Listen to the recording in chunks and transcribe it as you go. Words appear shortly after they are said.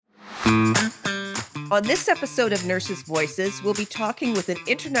On this episode of Nurses' Voices, we'll be talking with an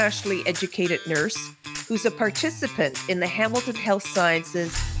internationally educated nurse who's a participant in the Hamilton Health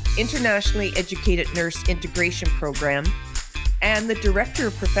Sciences Internationally Educated Nurse Integration Program and the Director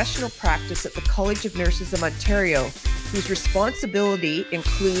of Professional Practice at the College of Nurses of Ontario, whose responsibility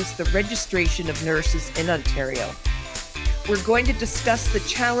includes the registration of nurses in Ontario. We're going to discuss the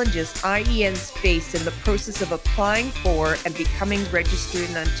challenges IENs face in the process of applying for and becoming registered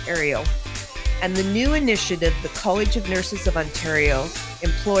in Ontario, and the new initiative the College of Nurses of Ontario,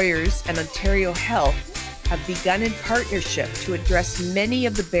 employers, and Ontario Health have begun in partnership to address many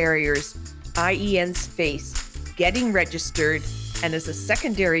of the barriers IENs face getting registered and, as a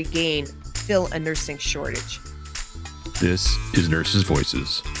secondary gain, fill a nursing shortage. This is Nurses'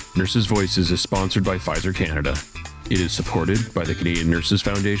 Voices. Nurses' Voices is sponsored by Pfizer Canada. It is supported by the Canadian Nurses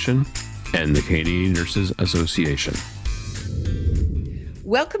Foundation and the Canadian Nurses Association.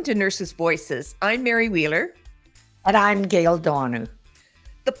 Welcome to Nurses' Voices. I'm Mary Wheeler. And I'm Gail Donahue.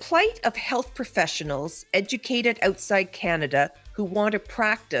 The plight of health professionals educated outside Canada who want to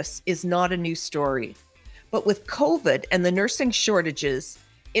practice is not a new story. But with COVID and the nursing shortages,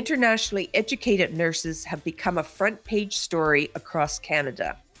 internationally educated nurses have become a front page story across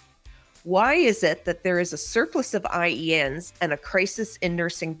Canada. Why is it that there is a surplus of IENs and a crisis in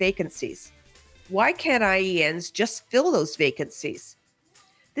nursing vacancies? Why can't IENs just fill those vacancies?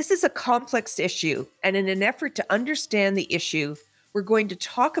 This is a complex issue, and in an effort to understand the issue, we're going to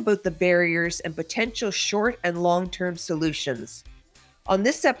talk about the barriers and potential short and long-term solutions. On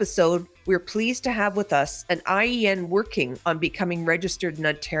this episode, we're pleased to have with us an IEN working on becoming registered in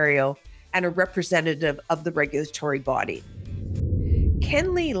Ontario and a representative of the regulatory body.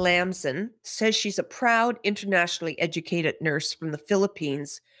 Kenley Lamson says she's a proud internationally educated nurse from the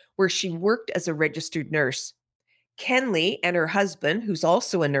Philippines, where she worked as a registered nurse. Kenley and her husband, who's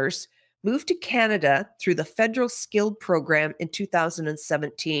also a nurse, moved to Canada through the Federal Skilled Program in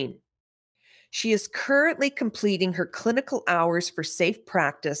 2017. She is currently completing her clinical hours for safe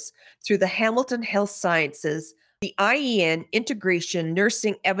practice through the Hamilton Health Sciences, the IEN Integration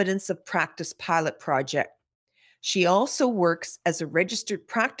Nursing Evidence of Practice Pilot Project. She also works as a registered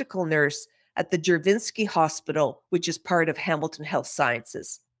practical nurse at the Juravinski Hospital, which is part of Hamilton Health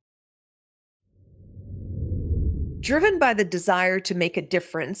Sciences. Driven by the desire to make a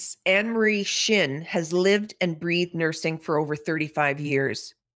difference, Anne-Marie Shin has lived and breathed nursing for over 35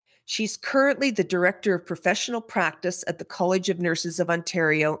 years. She's currently the Director of Professional Practice at the College of Nurses of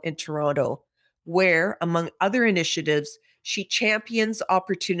Ontario in Toronto, where, among other initiatives, she champions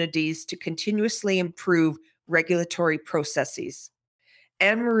opportunities to continuously improve regulatory processes.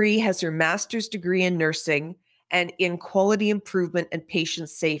 Anne-Marie has her master's degree in nursing and in quality improvement and patient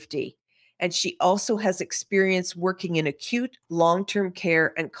safety, and she also has experience working in acute, long-term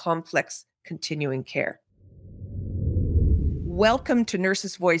care and complex continuing care. Welcome to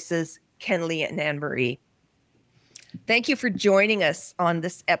Nurses' Voices, Kenley and Anne-Marie. Thank you for joining us on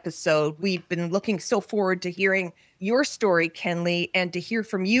this episode. We've been looking so forward to hearing your story, Kenley, and to hear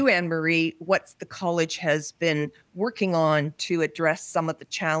from you, Anne-Marie, what the college has been working on to address some of the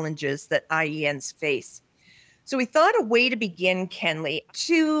challenges that IENs face. So we thought a way to begin, Kenley,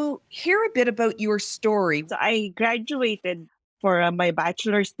 to hear a bit about your story. So I graduated for my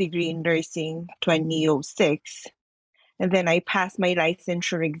bachelor's degree in nursing 2006, and then I passed my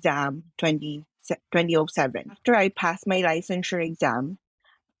licensure exam 2007. After I passed my licensure exam,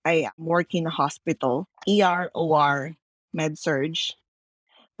 I work in a hospital, ER, OR, med-surg.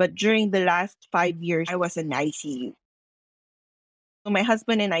 But during the last 5 years, I was in ICU. So my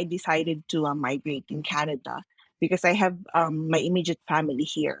husband and I decided to migrate in Canada because I have my immediate family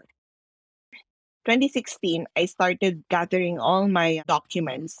here. 2016, I started gathering all my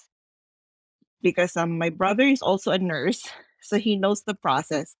documents because my brother is also a nurse, so he knows the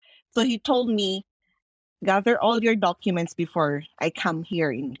process. So he told me, gather all your documents before I come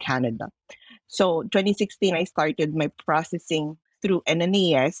here in Canada. So 2016, I started my processing through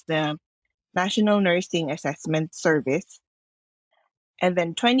NNAS, the National Nursing Assessment Service. And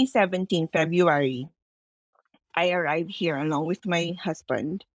then 2017, February, I arrived here along with my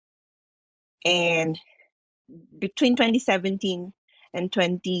husband. And between 2017 and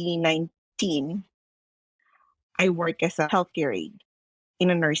 2019, I work as a healthcare aide in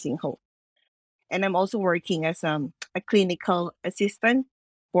a nursing home. And I'm also working as a clinical assistant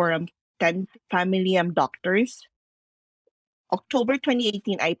for 10 family doctors. October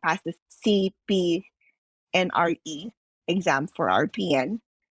 2018, I passed the CPNRE exam for RPN.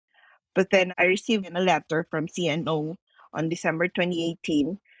 But then I received a letter from CNO on December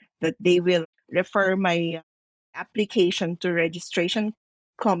 2018 that they will refer my application to registration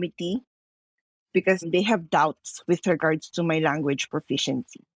committee because they have doubts with regards to my language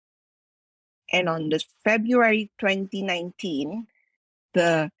proficiency. And on the February 2019,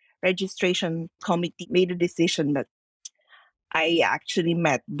 the registration committee made a decision that I actually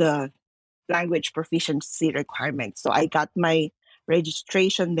met the language proficiency requirements. So I got my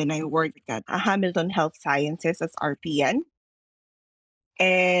registration, then I worked at Hamilton Health Sciences as RPN.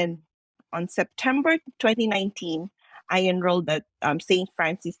 And on September 2019, I enrolled at St.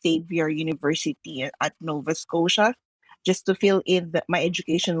 Francis Xavier University at Nova Scotia just to fill in my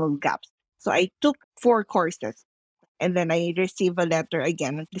educational gaps. So I took 4 courses, and then I received a letter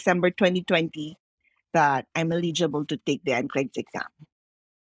again on December 2020 that I'm eligible to take the NCLEX exam.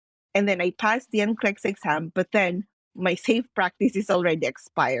 And then I passed the NCLEX exam, but then my safe practice is already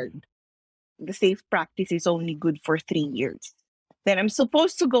expired. The safe practice is only good for 3 years. Then I'm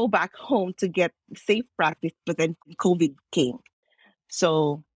supposed to go back home to get safe practice, but then COVID came.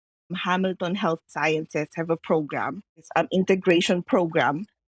 So Hamilton Health Sciences have a program. It's an integration program.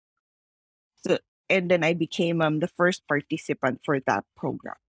 So, and then I became the first participant for that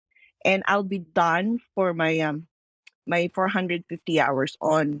program. And I'll be done for my my 450 hours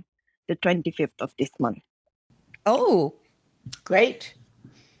on the 25th of this month. Oh, Great.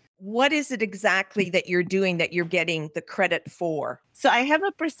 what is it exactly that you're doing that you're getting the credit for? So I have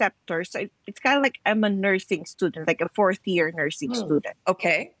a preceptor. So it's kind of like I'm a nursing student, like a 4th-year nursing student.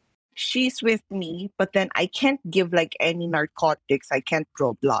 Okay. She's with me, but then I can't give like any narcotics. I can't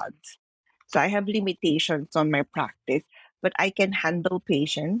draw bloods. So I have limitations on my practice, but I can handle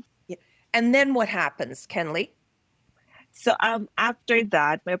patients. And then what happens, Kenley? So after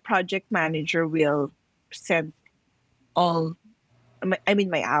that, my project manager will send all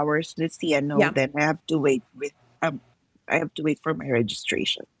my hours to the CNO. Yeah. Then I have to wait for my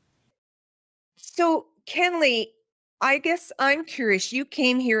registration. So, Kenley, I guess I'm curious. You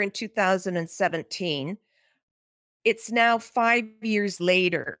came here in 2017. It's now 5 years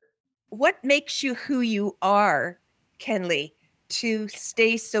later. What makes you who you are, Kenley, to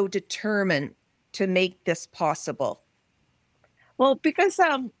stay so determined to make this possible? Well, because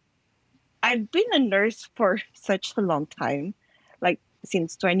I've been a nurse for such a long time, like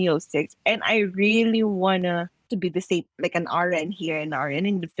since 2006, and I really wanna to be the same, like an RN here and RN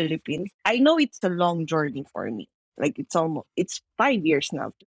in the Philippines. I know it's a long journey for me. Like it's 5 years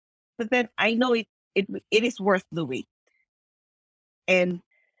now, but then I know it is worth the wait. And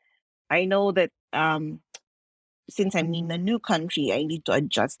I know that since I'm in a new country, I need to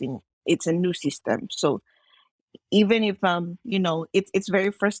adjust in it's a new system. So even if it's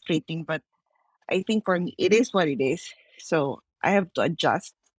very frustrating, but I think for me it is what it is. So I have to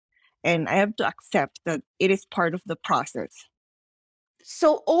adjust and I have to accept that it is part of the process.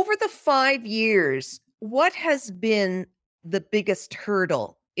 So, over the 5 years, what has been the biggest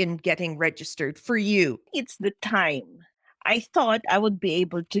hurdle in getting registered for you? It's the time. I thought I would be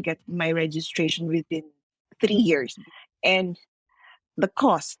able to get my registration within 3 years. And the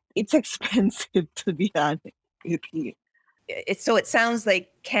cost, it's expensive to be honest with you. So it sounds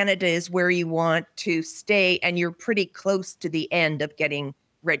like Canada is where you want to stay, and you're pretty close to the end of getting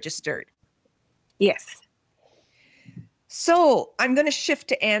registered. Yes. So I'm going to shift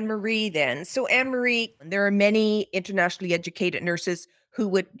to Anne Marie then. So, Anne Marie, there are many internationally educated nurses who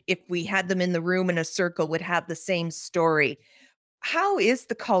would, if we had them in the room in a circle, would have the same story. How is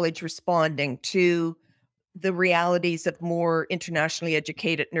the college responding to the realities of more internationally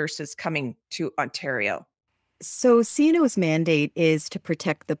educated nurses coming to Ontario? So, CNO's mandate is to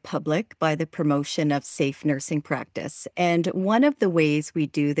protect the public by the promotion of safe nursing practice. And one of the ways we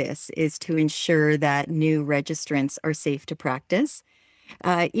do this is to ensure that new registrants are safe to practice.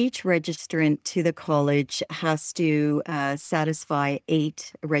 Each registrant to the college has to satisfy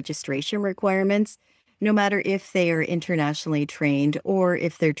 8 registration requirements, no matter if they are internationally trained or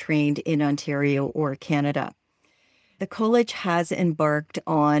if they're trained in Ontario or Canada. The college has embarked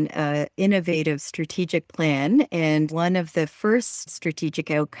on an innovative strategic plan, and one of the first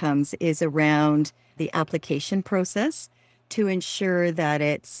strategic outcomes is around the application process to ensure that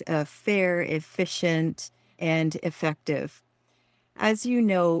it's fair, efficient, and effective. As you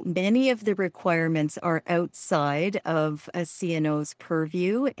know, many of the requirements are outside of a CNO's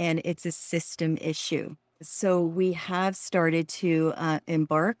purview, and it's a system issue. So we have started to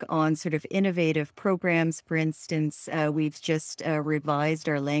embark on sort of innovative programs. For instance, we've just revised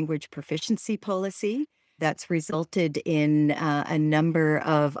our language proficiency policy. That's resulted in a number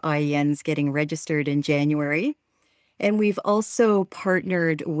of IENs getting registered in January. And we've also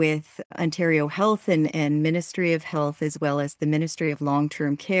partnered with Ontario Health and Ministry of Health, as well as the Ministry of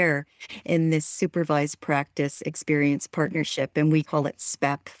Long-Term Care, in this Supervised Practice Experience Partnership, and we call it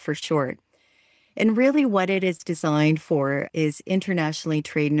SPEP for short. And really, what it is designed for is internationally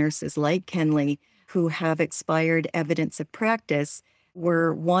trained nurses like Kenley who have expired evidence of practice.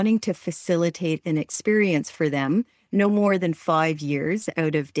 We're wanting to facilitate an experience for them, no more than 5 years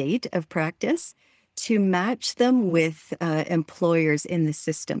out of date of practice, to match them with employers in the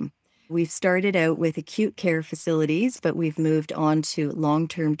system. We've started out with acute care facilities, but we've moved on to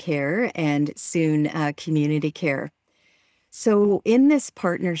long-term care and soon community care. So in this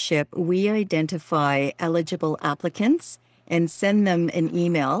partnership, we identify eligible applicants and send them an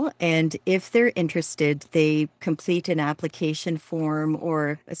email. And if they're interested, they complete an application form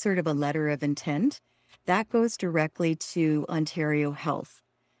or a sort of a letter of intent. That goes directly to Ontario Health.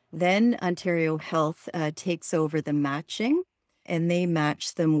 Then Ontario Health takes over the matching, and they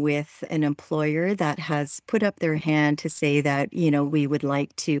match them with an employer that has put up their hand to say that, we would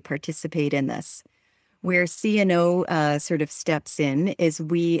like to participate in this. Where CNO sort of steps in is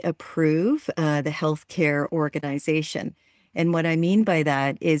we approve the healthcare organization. And what I mean by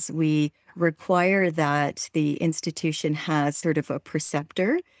that is we require that the institution has sort of a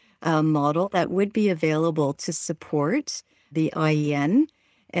preceptor model that would be available to support the IEN,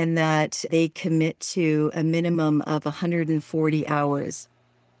 and that they commit to a minimum of 140 hours.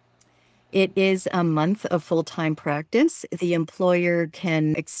 It is a month of full-time practice. The employer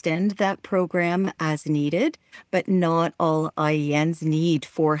can extend that program as needed, but not all IENs need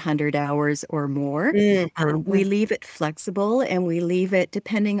 400 hours or more. We leave it flexible, and we leave it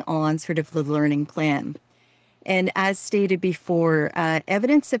depending on sort of the learning plan. And as stated before,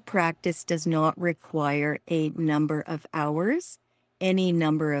 evidence of practice does not require a number of hours. Any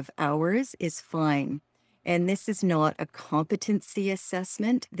number of hours is fine. And this is not a competency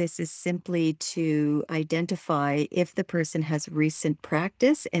assessment. This is simply to identify if the person has recent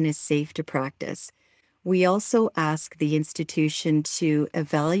practice and is safe to practice. We also ask the institution to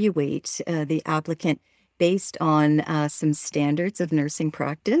evaluate the applicant based on some standards of nursing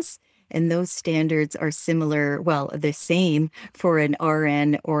practice. And those standards are similar, well, the same for an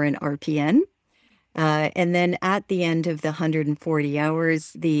RN or an RPN. And then at the end of the 140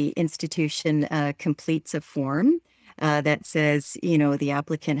 hours, the institution completes a form that says, the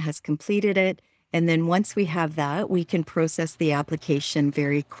applicant has completed it. And then once we have that, we can process the application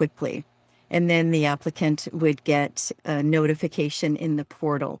very quickly. And then the applicant would get a notification in the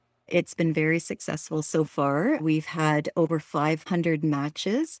portal. It's been very successful so far. We've had over 500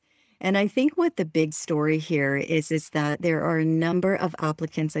 matches. And I think what the big story here is that there are a number of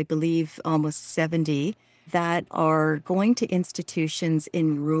applicants, I believe almost 70, that are going to institutions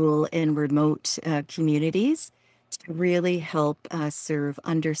in rural and remote communities to really help serve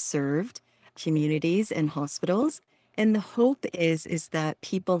underserved communities and hospitals. And the hope is that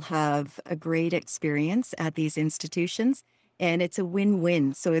people have a great experience at these institutions, and it's a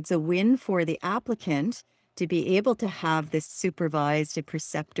win-win. So it's a win for the applicant to be able to have this supervised and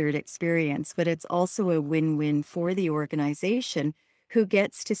preceptored experience, but it's also a win-win for the organization who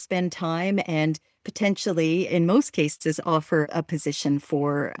gets to spend time and potentially, in most cases, offer a position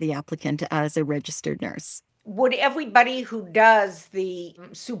for the applicant as a registered nurse. Would everybody who does the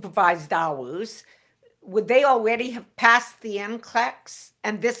supervised hours, would they already have passed the NCLEX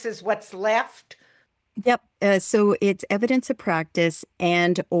and this is what's left? Yep. So it's evidence of practice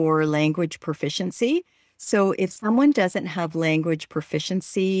and or language proficiency. So if someone doesn't have language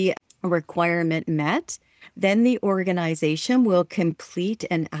proficiency requirement met, then the organization will complete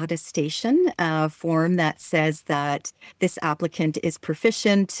an attestation form that says that this applicant is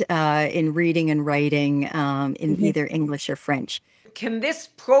proficient in reading and writing in either English or French. Can this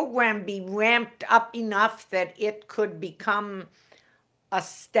program be ramped up enough that it could become a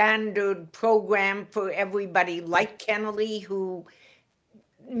standard program for everybody like Kenley, who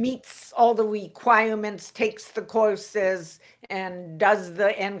meets all the requirements, takes the courses, and does the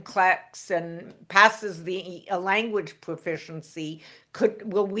NCLEX and passes the language proficiency?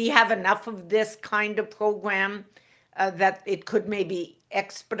 Will we have enough of this kind of program that it could maybe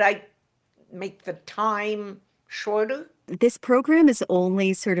expedite, make the time shorter? This program is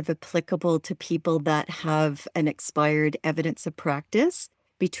only sort of applicable to people that have an expired evidence of practice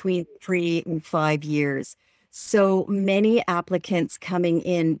between 3 and 5 years. So many applicants coming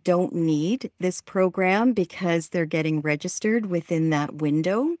in don't need this program because they're getting registered within that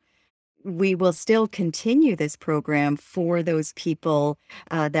window. We will still continue this program for those people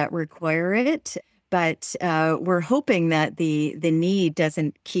that require it, but we're hoping that the need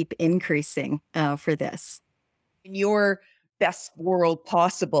doesn't keep increasing for this. In your best world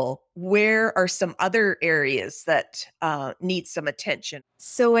possible, where are some other areas that need some attention?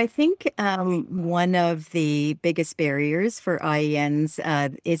 So I think one of the biggest barriers for IENs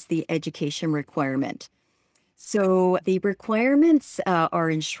is the education requirement. So the requirements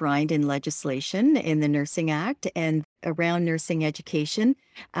are enshrined in legislation in the Nursing Act, and around nursing education,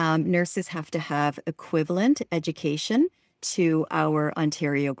 nurses have to have equivalent education to our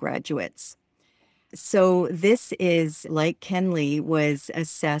Ontario graduates. So this is, like Kenley was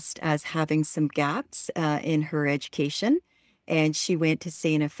assessed as having some gaps in her education, and she went to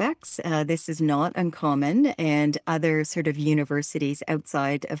St. FX. This is not uncommon, and other sort of universities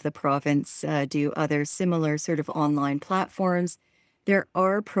outside of the province do other similar sort of online platforms. There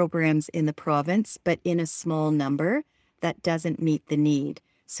are programs in the province, but in a small number that doesn't meet the need.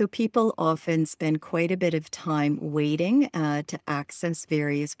 So people often spend quite a bit of time waiting to access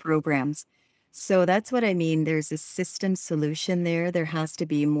various programs. So that's what I mean. There's a system solution there. There has to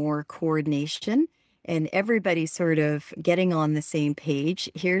be more coordination and everybody sort of getting on the same page.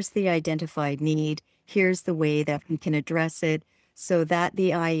 Here's the identified need. Here's the way that we can address it so that the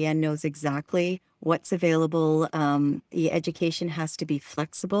IEN knows exactly what's available. The education has to be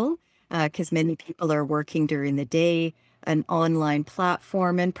flexible because many people are working during the day, an online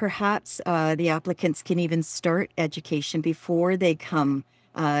platform, and perhaps the applicants can even start education before they come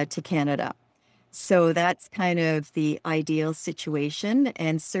to Canada. So that's kind of the ideal situation.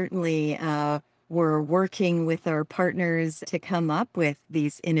 And certainly, we're working with our partners to come up with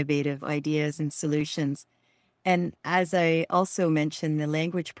these innovative ideas and solutions. And as I also mentioned, the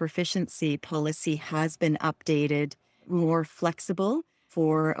language proficiency policy has been updated, more flexible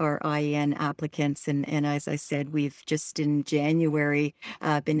for our IEN applicants. And as I said, we've just in January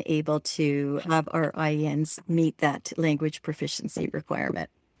been able to have our IENs meet that language proficiency requirement.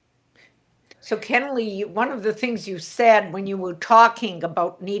 So, Kenley, one of the things you said when you were talking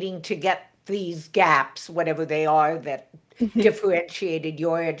about needing to get these gaps, whatever they are, that differentiated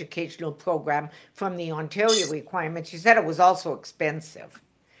your educational program from the Ontario requirements, you said it was also expensive.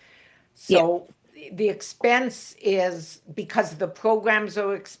 So the expense is because the programs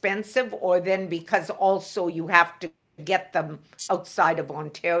are expensive, or then because also you have to get them outside of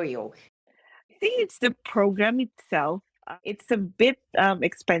Ontario? I think it's the program itself. It's a bit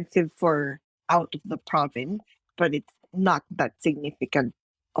expensive for out of the province, but it's not that significant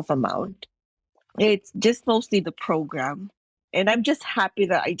of amount. It's just mostly the program. And I'm just happy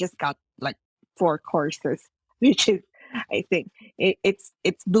that I just got like 4 courses, which is, I think, it's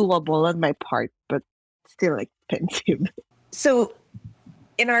doable on my part, but still expensive. So,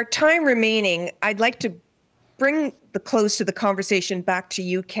 in our time remaining, I'd like to bring the close to the conversation back to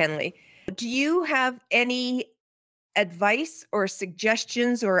you, Kenley. Do you have any advice or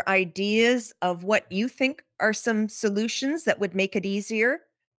suggestions or ideas of what you think are some solutions that would make it easier,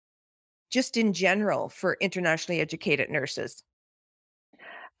 just in general, for internationally educated nurses?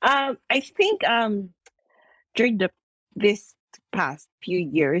 I think during this past few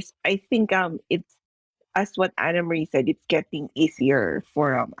years, I think it's as what Anna Marie said, it's getting easier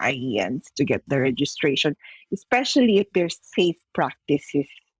for IENs to get the registration, especially if their safe practices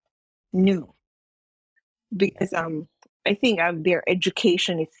new. Because I think their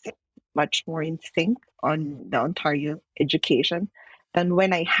education is much more in sync on the Ontario education than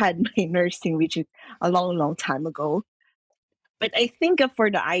when I had my nursing, which is a long, long time ago. But I think for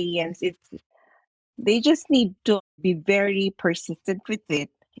the IENs, they just need to be very persistent with it,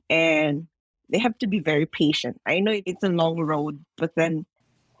 and they have to be very patient. I know it's a long road, but then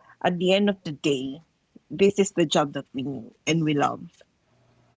at the end of the day, this is the job that we need and we love.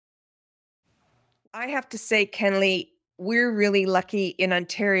 I have to say, Kenley, we're really lucky in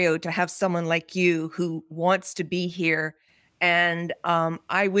Ontario to have someone like you who wants to be here. And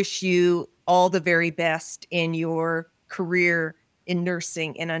I wish you all the very best in your career in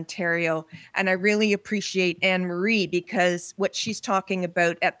nursing in Ontario. And I really appreciate Anne Marie, because what she's talking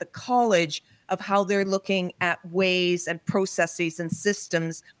about at the college of how they're looking at ways and processes and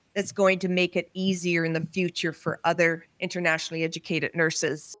systems that's going to make it easier in the future for other internationally educated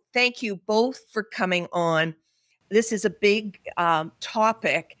nurses. Thank you both for coming on. This is a big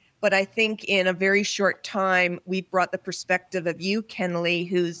topic, but I think in a very short time, we've brought the perspective of you, Kenley,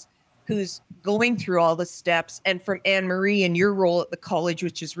 who's going through all the steps, and from Anne Marie and your role at the college,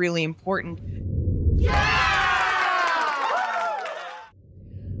 which is really important.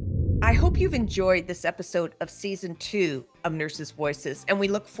 I hope you've enjoyed this episode of Season 2 of Nurses' Voices, and we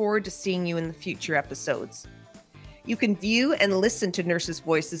look forward to seeing you in the future episodes. You can view and listen to Nurses'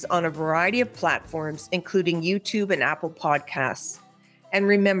 Voices on a variety of platforms, including YouTube and Apple Podcasts. And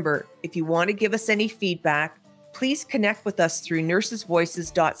remember, if you want to give us any feedback, please connect with us through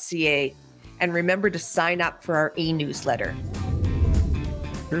nursesvoices.ca and remember to sign up for our e-newsletter.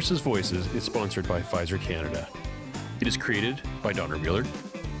 Nurses Voices is sponsored by Pfizer Canada. It is created by Donner Mueller.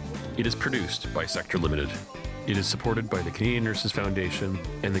 It is produced by Sector Limited. It is supported by the Canadian Nurses Foundation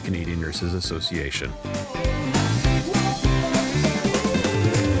and the Canadian Nurses Association.